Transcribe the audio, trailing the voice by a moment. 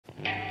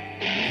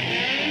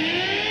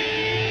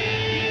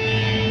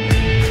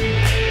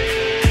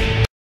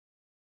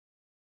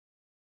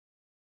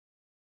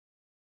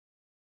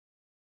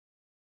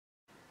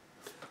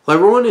Hello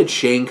everyone, it's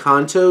Shane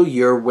Kanto,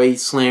 your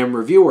Wasteland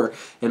reviewer,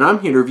 and I'm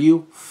here to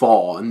review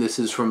Fall, and this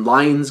is from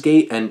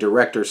Lionsgate and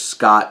director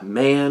Scott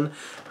Mann,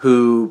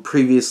 who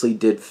previously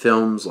did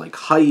films like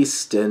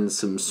Heist and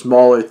some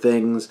smaller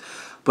things,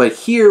 but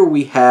here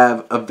we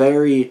have a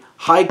very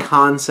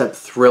high-concept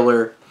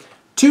thriller.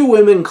 Two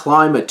women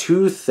climb a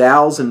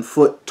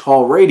 2,000-foot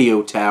tall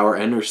radio tower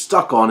and are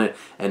stuck on it,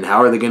 and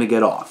how are they going to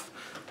get off?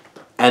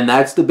 And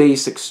that's the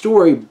basic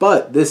story,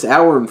 but this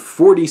hour and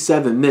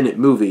 47-minute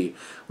movie,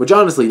 which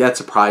honestly, that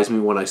surprised me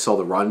when I saw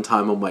the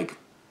runtime. I'm like,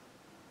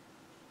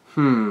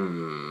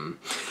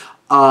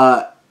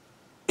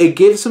 it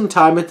gives some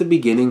time at the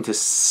beginning to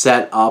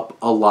set up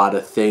a lot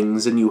of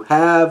things, and you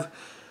have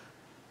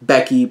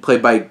Becky,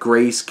 played by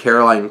Grace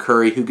Caroline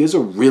Curry, who gives a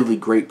really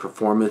great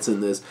performance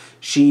in this.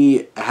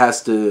 She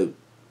has to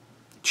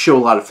show a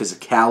lot of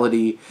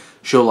physicality,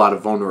 show a lot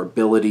of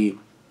vulnerability,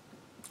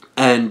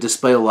 and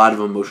display a lot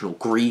of emotional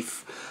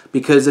grief,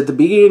 because at the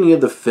beginning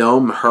of the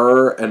film,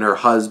 her and her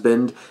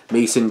husband,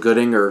 Mason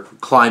Gooding, are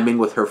climbing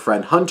with her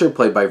friend Hunter,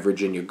 played by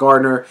Virginia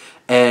Gardner,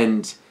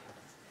 and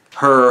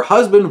her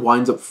husband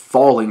winds up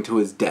falling to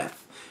his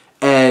death.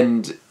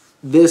 And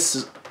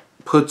this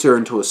puts her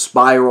into a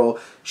spiral.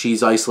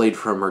 She's isolated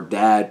from her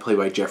dad, played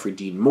by Jeffrey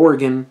Dean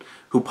Morgan,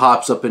 who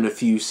pops up in a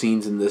few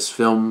scenes in this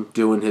film,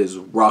 doing his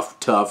rough,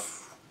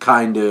 tough,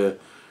 kind of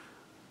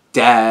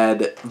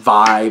dad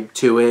vibe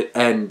to it,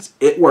 and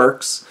it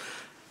works.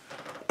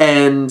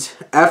 And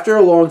after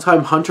a long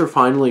time, Hunter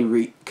finally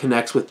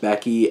reconnects with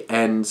Becky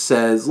and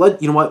says,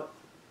 you know what?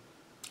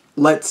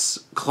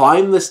 Let's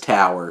climb this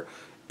tower.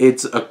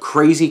 It's a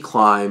crazy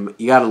climb.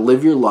 You gotta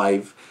live your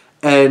life.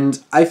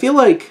 And I feel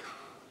like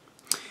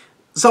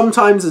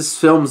sometimes this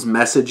film's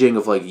messaging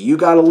of, like, you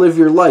gotta live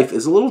your life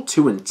is a little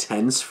too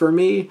intense for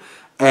me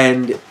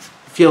and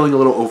feeling a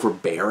little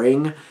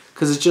overbearing,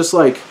 because it's just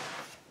like,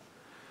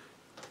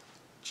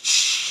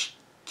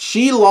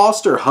 she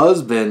lost her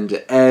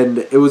husband, and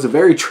it was a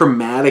very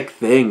traumatic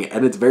thing,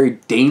 and it's a very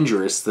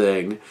dangerous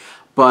thing.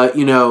 But,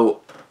 you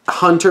know,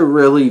 Hunter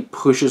really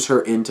pushes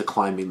her into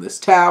climbing this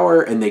tower,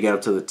 and they get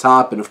up to the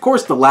top, and of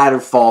course the ladder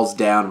falls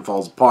down and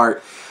falls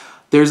apart.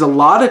 There's a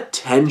lot of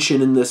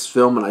tension in this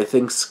film, and I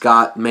think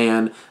Scott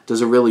Mann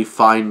does a really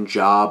fine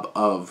job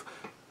of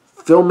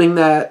filming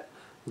that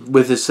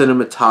with his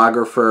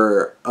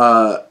cinematographer,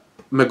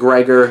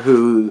 McGregor,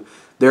 who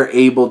they're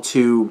able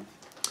to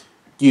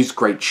use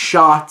great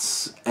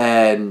shots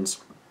and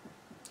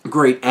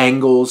great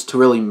angles to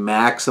really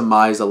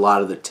maximize a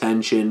lot of the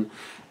tension.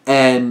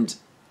 And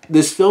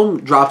this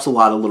film drops a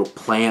lot of little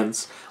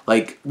plants.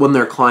 Like, when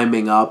they're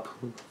climbing up,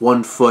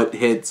 one foot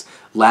hits,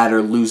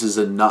 ladder loses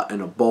a nut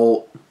and a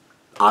bolt.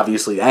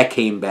 Obviously, that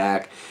came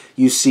back.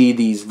 You see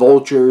these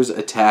vultures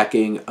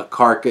attacking a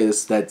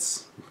carcass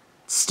that's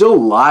still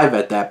alive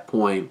at that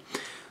point.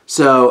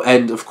 So,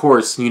 and of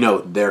course, you know,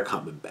 they're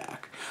coming back.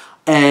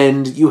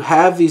 And you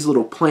have these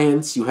little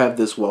plants, you have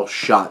this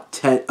well-shot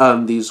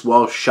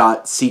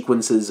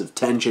sequences of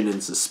tension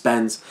and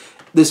suspense.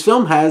 This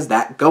film has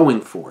that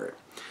going for it.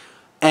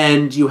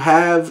 And you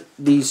have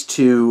these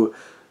two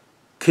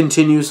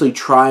continuously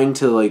trying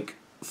to, like,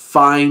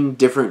 find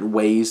different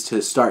ways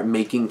to start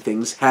making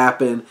things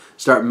happen,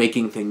 start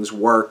making things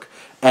work,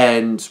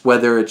 and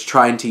whether it's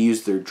trying to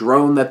use their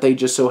drone that they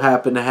just so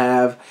happen to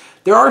have.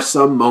 There are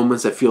some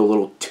moments that feel a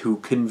little too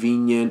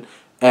convenient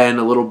and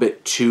a little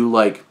bit too,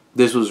 like,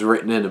 this was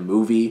written in a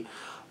movie.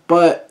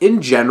 But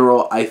in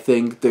general, I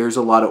think there's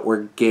a lot of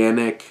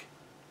organic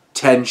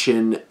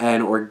tension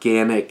and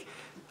organic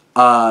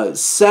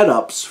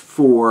setups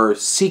for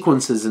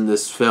sequences in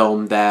this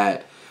film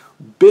that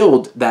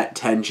build that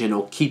tension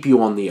or keep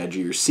you on the edge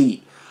of your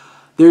seat.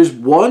 There's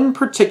one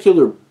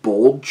particular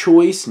bold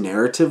choice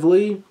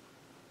narratively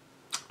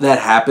that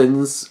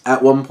happens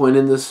at one point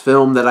in this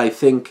film that I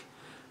think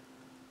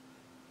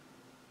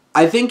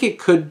it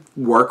could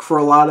work for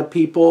a lot of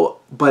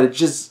people, but it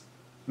just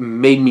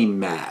made me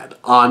mad,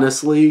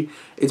 honestly.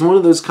 It's one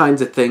of those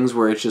kinds of things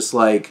where it's just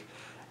like,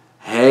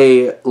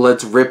 hey,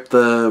 let's rip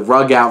the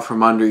rug out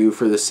from under you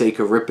for the sake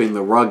of ripping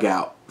the rug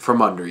out from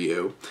under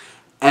you.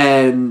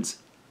 And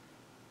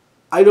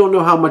I don't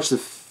know how much the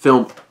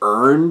film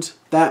earned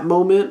that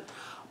moment,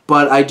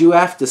 but I do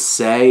have to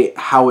say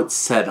how it's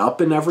set up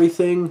and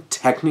everything,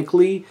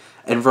 technically,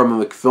 and from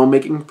a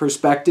filmmaking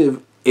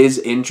perspective, is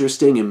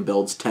interesting and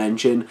builds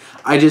tension.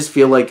 I just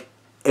feel like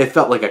it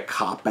felt like a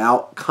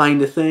cop-out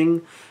kind of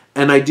thing.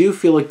 And I do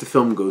feel like the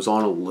film goes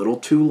on a little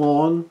too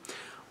long.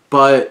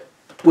 But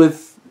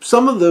with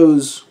some of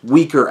those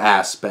weaker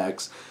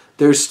aspects,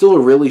 there's still a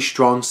really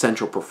strong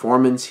central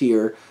performance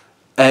here.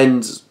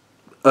 And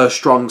a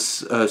strong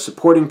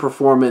supporting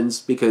performance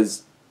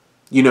because,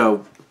 you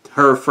know,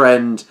 her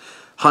friend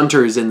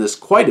Hunter is in this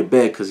quite a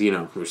bit because, you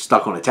know, we're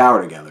stuck on a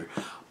tower together.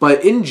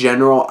 But in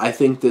general, I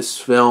think this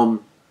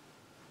film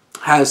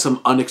has some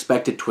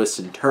unexpected twists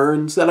and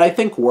turns that I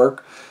think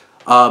work.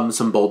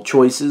 Some bold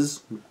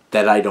choices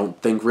that I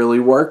don't think really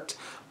worked.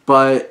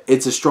 But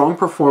it's a strong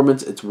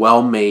performance, it's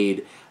well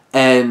made,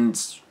 and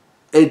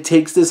it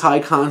takes this high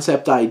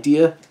concept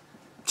idea,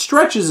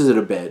 stretches it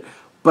a bit,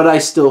 but I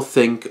still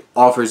think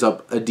offers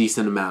up a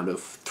decent amount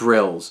of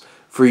thrills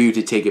for you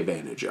to take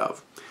advantage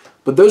of.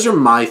 But those are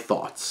my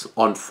thoughts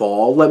on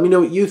Fall. Let me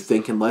know what you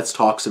think, and let's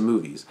talk some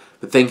movies.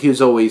 But thank you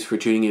as always for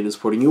tuning in and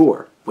supporting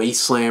your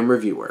Wasteland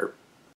reviewer.